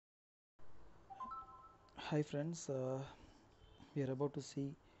Hi friends, we are about to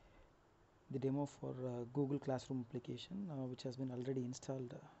see the demo for Google Classroom application which has been already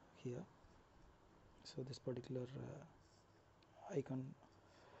installed here. So this particular icon,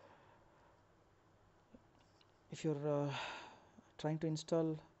 if you're trying to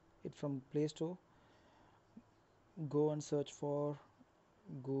install it from Play Store, go and search for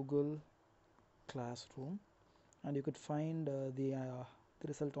Google Classroom and you could find the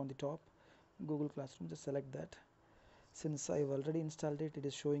result on the top, Google Classroom. Just select that. Since I've already installed it, it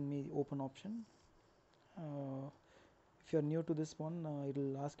is showing me open option. If you are new to this one, it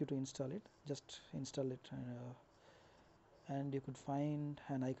will ask you to install it. Just install it and you could find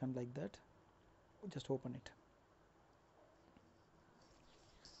an icon like that. Just open it.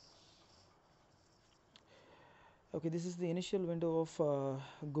 Okay, this is the initial window of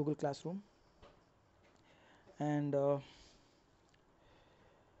Google Classroom, and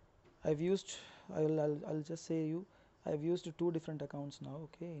I'll just say you I've used two different accounts now.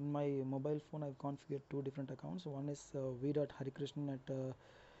 Okay, in my mobile phone I've configured two different accounts. One is v.harikrishnan at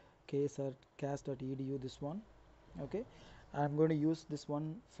ksr.cas.edu, this one. Okay, I'm going to use this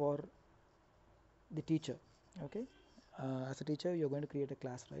one for the teacher. Okay, as a teacher you're going to create a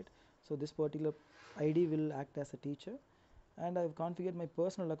class, right? So this particular ID will act as a teacher, and I've configured my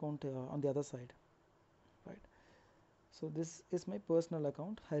personal account on the other side, right? So this is my personal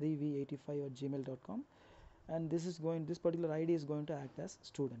account, hariv85@gmail.com, and this particular ID is going to act as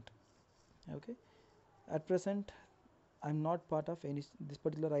student. Okay, at present I'm not part of any, this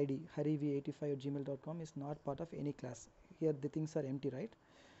particular ID hariv85@gmail.com is not part of any class. Here the things are empty, right?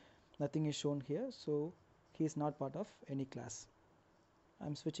 Nothing is shown here, so he is not part of any class.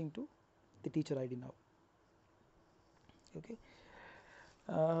 I'm switching to the teacher ID now. Okay,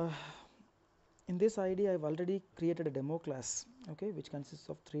 in this ID I've already created a demo class, okay, which consists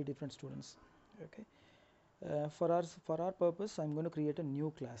of 3 different students. Okay, for our purpose I'm going to create a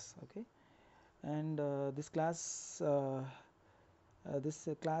new class. Okay, and this class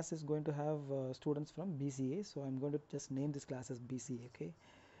is going to have students from BCA, so I'm going to just name this class as BCA. Okay,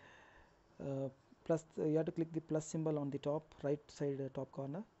 plus you have to click the plus symbol on the top right side top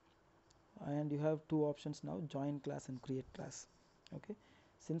corner, and you have two options now: join class and create class. Okay,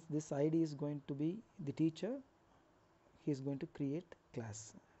 since this ID is going to be the teacher, he is going to create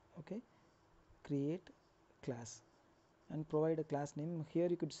class. Okay, create class and provide a class name. Here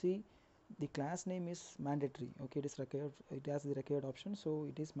you could see the class name is mandatory. Okay, it is required, it has the required option, so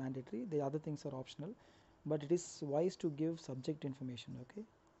it is mandatory. The other things are optional, but it is wise to give subject information. Okay,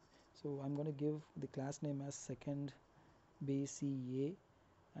 so I'm going to give the class name as second BCA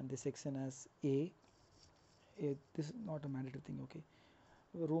and the section as A. This is not a mandatory thing. Okay,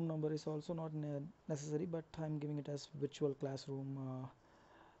 room number is also not necessary, but I'm giving it as virtual classroom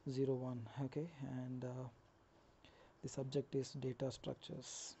 01. Okay, and the subject is data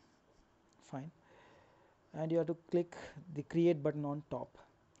structures. Fine, and you have to click the create button on top.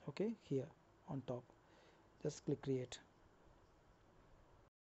 Okay, here on top, just click create.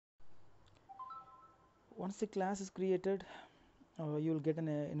 Once the class is created, you will get an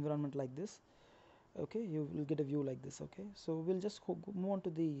environment like this. Okay, you will get a view like this. Okay, so we'll just move on to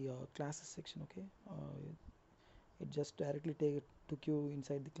the classes section. Okay, it just directly took you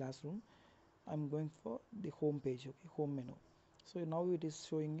inside the classroom. I'm going for the home page. Okay, home menu. So now it is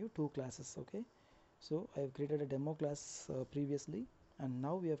showing you two classes. Okay, so I have created a demo class previously, and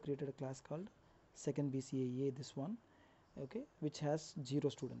now we have created a class called second BCAA, this one. Okay, which has 0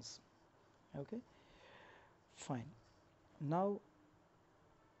 students. Okay, fine. Now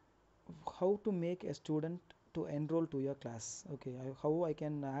how to make a student to enroll to your class? Okay, how I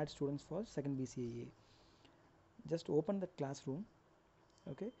can add students for second BCAA? Just open the classroom.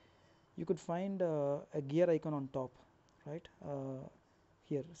 Okay, you could find a gear icon on top, right?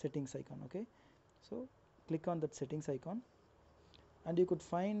 Here, settings icon. Okay, so click on that settings icon, and you could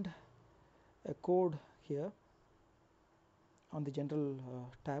find a code here on the general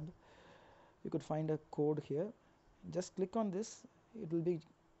tab. You could find a code here. Just click on this, it will be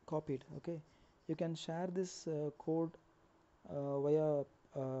copied. Okay, you can share this code via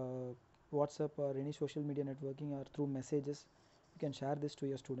WhatsApp or any social media networking, or through messages. You can share this to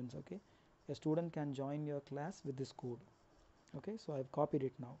your students. Okay, a student can join your class with this code. Okay, so I've copied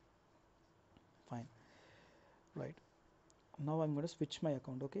it now. Fine, right? Now I'm going to switch my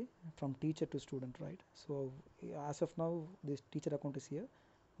account. Okay, from teacher to student, right? So as of now this teacher account is here.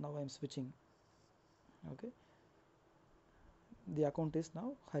 Now I'm switching. Okay, the account is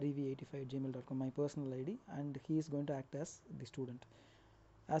now hariv85@gmail.com, my personal ID, and he is going to act as the student.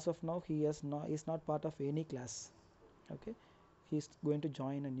 As of now he is not part of any class. Okay, he's going to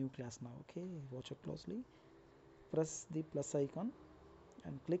join a new class now. Okay, watch it closely. Press the plus icon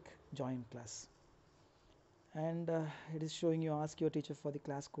and click join class, and it is showing you ask your teacher for the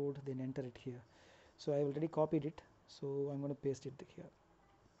class code, then enter it here. So I already copied it, so I'm going to paste it here.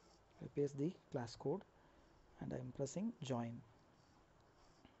 I paste the class code and I'm pressing join.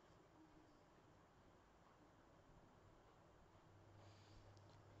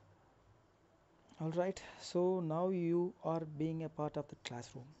 Alright, so now you are being a part of the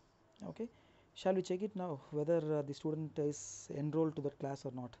classroom. Okay, shall we check it now whether the student is enrolled to that class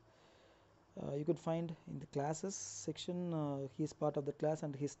or not? You could find in the classes section he is part of the class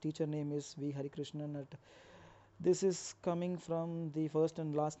and his teacher name is V Harikrishnan. This is coming from the first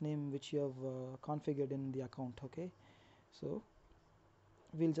and last name which you have configured in the account. Okay, so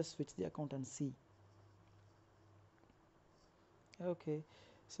we'll just switch the account and see. Okay,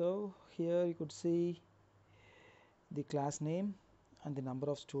 so here you could see the class name and the number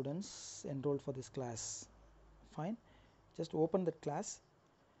of students enrolled for this class. Fine, just open that class,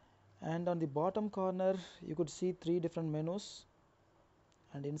 and on the bottom corner you could see 3 different menus,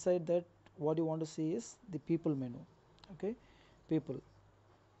 and inside that what you want to see is the people menu. Okay, people,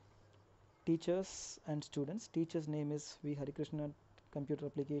 teachers and students. Teacher's name is V Harikrishnan computer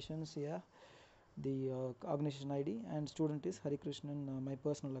applications, yeah, the organization ID, and student is Harikrishnan, my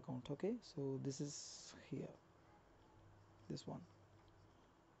personal account. Okay, so this is here, this one,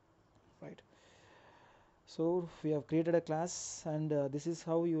 right? So we have created a class, and this is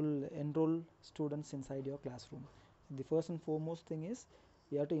how you will enroll students inside your classroom. The first and foremost thing is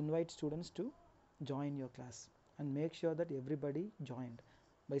you have to invite students to join your class and make sure that everybody joined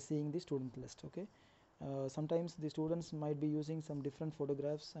by seeing the student list. Okay, sometimes the students might be using some different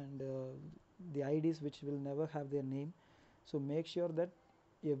photographs and the IDs which will never have their name, so make sure that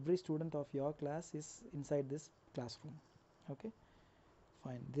every student of your class is inside this classroom. Okay,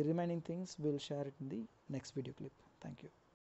 fine, the remaining things we'll share it in the next video clip. Thank you.